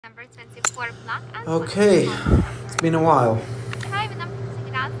Number 24 black and okay, it's been a while.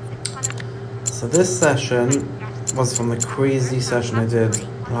 So this session was from the crazy session I did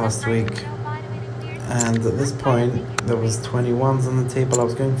last week, and at this point there was 21s on the table. I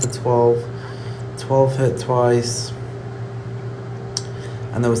was going for 12 hit twice,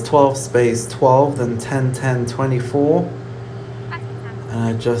 and there was 12 space 12, then 10 10 24,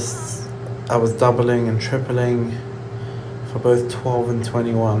 and I was doubling and tripling for both 12 and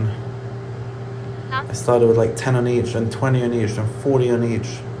 21. I started with like 10 on each, then 20 on each, then 40 on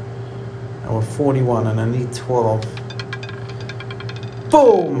each. And we're 41 and I need 12.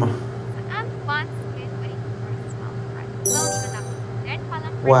 Boom!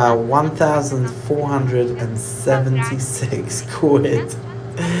 Wow, 1,476 quid.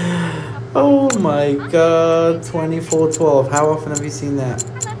 Oh my god, 24-12. How often have you seen that?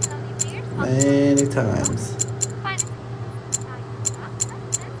 Many times.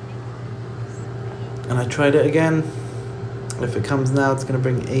 And I tried it again. If it comes now, it's going to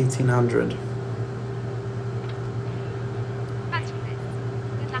bring 1,800.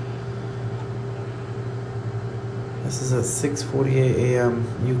 This is at 6:48 a.m.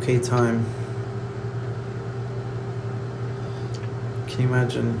 UK time. Can you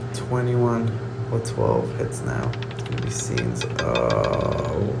imagine 21 or 12 hits now? It's going to be scenes.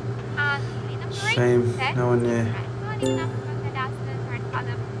 Oh, shame. No one near.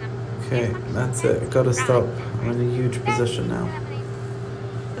 Okay, that's it. Gotta stop. I'm in a huge position now.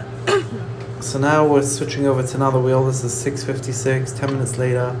 So now we're switching over to another wheel. This is 6:56. 10 minutes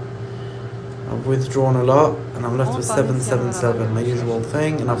later, I've withdrawn a lot, and I'm left with 777, my usual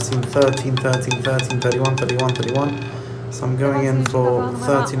thing. And I've seen 13, 13, 13, 31, 31, 31. So I'm going in for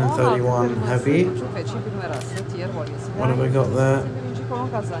 13 and 31 heavy. What have I got there?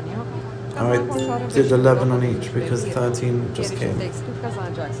 I did 11 on each because 13 just came.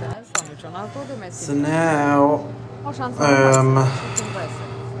 So now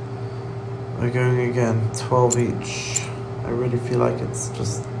we're going again, 12 each. I really feel like it's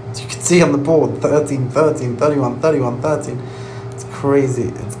just, you can see on the board, 13, 13, 31, 31, 13. It's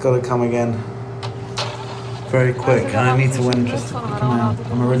crazy. It's got to come again very quick, and I need to win just to come out.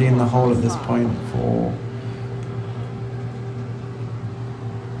 I'm already in the hole at this point for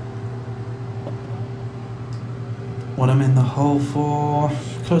what I'm in the hole for,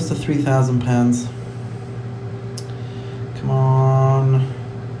 close to £3,000. Come on.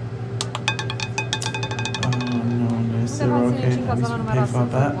 Oh no, zero, okay, at least we pay for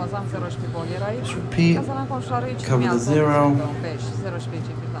that. Let's repeat, cover the zero.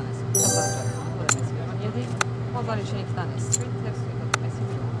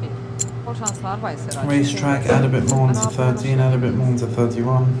 Racetrack, add a bit more into 13, add a bit more into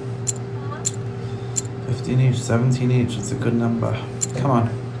 31. 15 each, 17 each, it's a good number. Come on.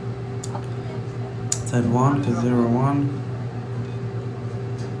 Said 1, because 0, 1.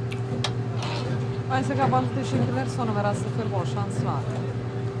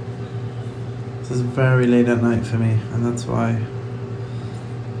 This is very late at night for me, and that's why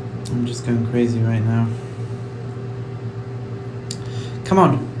I'm just going crazy right now. Come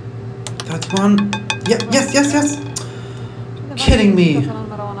on. That's 1. Yeah, yes, yes, yes! Kidding me!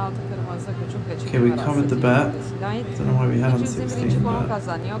 Okay, we covered the bet. Don't know why we had on 16, but...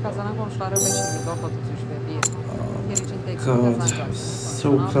 Oh god,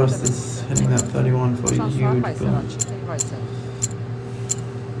 so close to hitting that 31 for a huge bill.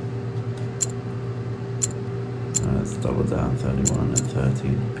 Let's double down 31 and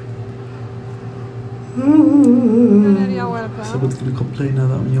 13. Someone's going to complain now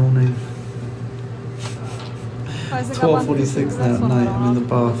that I'm yawning. It's 12:46 now at night, I'm in the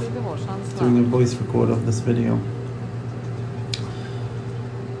bath doing a voice record of this video.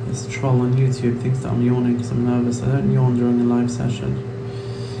 This troll on YouTube thinks that I'm yawning because I'm nervous. I don't yawn during a live session.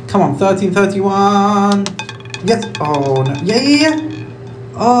 Come on, 13:31! Yes! Oh no, yeah, yeah, yeah!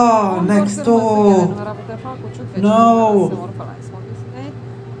 Oh, next door! No!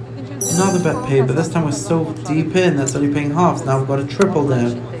 Another bet paid, but this time we're so deep in, that's only paying half, so now we've got a triple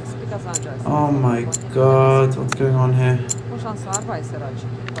there. Oh my god, what's going on here? I'm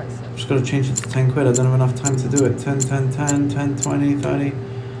just got to change it to 10 quid, I don't have enough time to do it. 10, 10, 10, 10, 20, 30.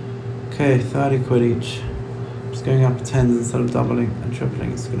 Okay, 30 quid each. Just going up 10s instead of doubling and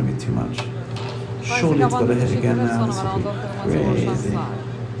tripling, it's going to be too much. Surely it's got to hit again now, this would be crazy.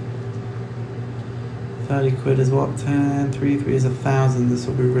 30 quid is what? 10, 3 is 1,000, this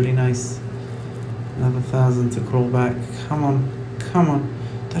will be really nice. Another 1,000 to crawl back. Come on, come on.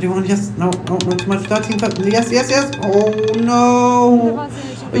 31, yes, no, no, not too much. 13, 13, yes, yes, yes. Oh no!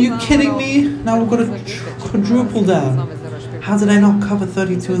 Are you kidding me? Now we've got a quadruple down. How did I not cover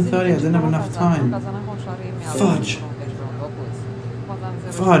 32 and 30? I didn't have enough time. Fudge.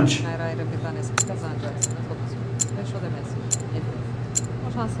 Fudge. Oh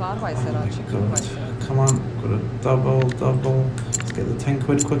my god. Come on, got a double. Let's get the 10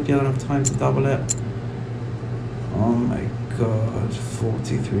 quid quickly, I don't have time to double it. Oh my god,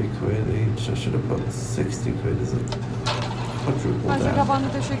 43 quid each. I should have put 60 quid as a quadruple there.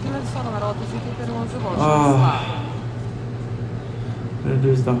 Oh. I'm gonna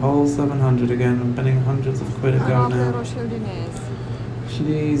lose the whole 700 again. I'm betting hundreds of quid ago now.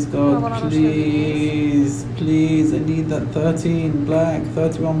 Please, God, please, please. I need that 13 black,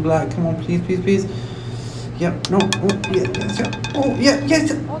 31 black. Come on, please. Yep, no, oh, yeah, yes, yeah. Oh, yeah,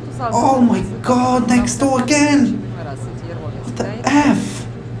 yes. Oh my God, next door again. What the F?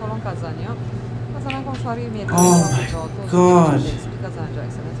 Oh my God.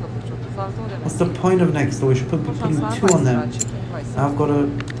 What's the point of next door? We should be putting 2 on them. I've got a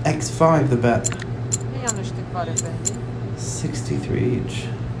X5 the bet. 63 each.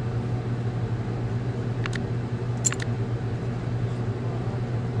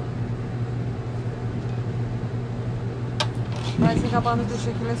 I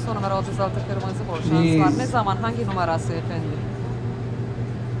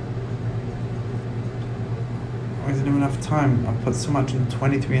didn't have enough time. I put so much in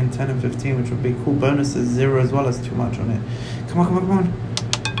 23 and 10 and 15, which would be cool bonuses. 0 as well as too much on it. Come on.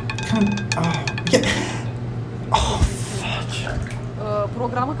 Oh, yeah. Oh, fudge.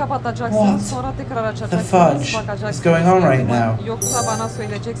 What the fudge is going on right now?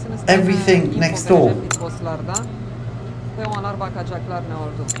 Everything next door.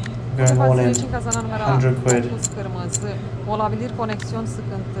 Going all in. 100 quid.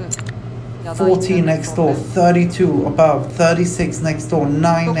 14 next door, 32 above, 36 next door,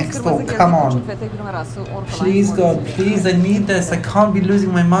 9 next door, come on. Please God, please, I need this, I can't be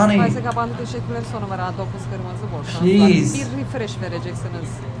losing my money. Please.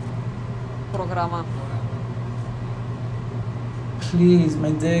 Please,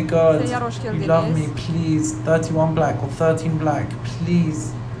 my dear God, you love me, please. 31 black or 13 black,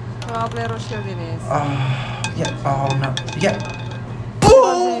 please. Yeah, oh no, yeah.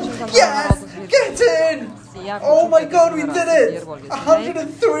 Boom! Yes! Get in! Oh my God, we did it!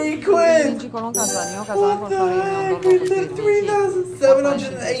 103 quid! What the heck? We did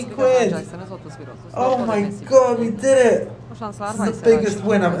 3,708 quid! Oh my God, we did it! This is the biggest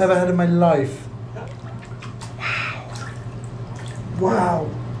win I've ever had in my life. Wow.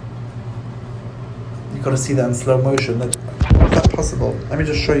 You gotta see that in slow motion. How's that possible? Let me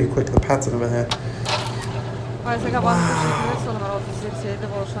just show you quick the pattern over here. Wow.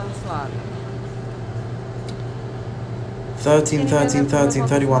 13,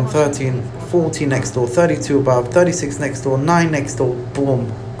 31, 13, 40 next door, 32 above, 36 next door, 9 next door,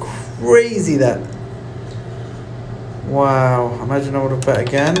 boom. Crazy that. Wow. Imagine I would have bet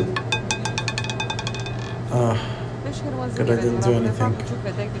again. Good, I didn't do anything.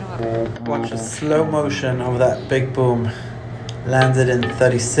 Watch a slow motion of that big boom. Landed in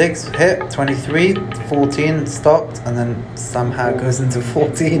 36, hit 23, 14, stopped, and then somehow goes into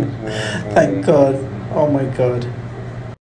 14. Thank God. Oh my God.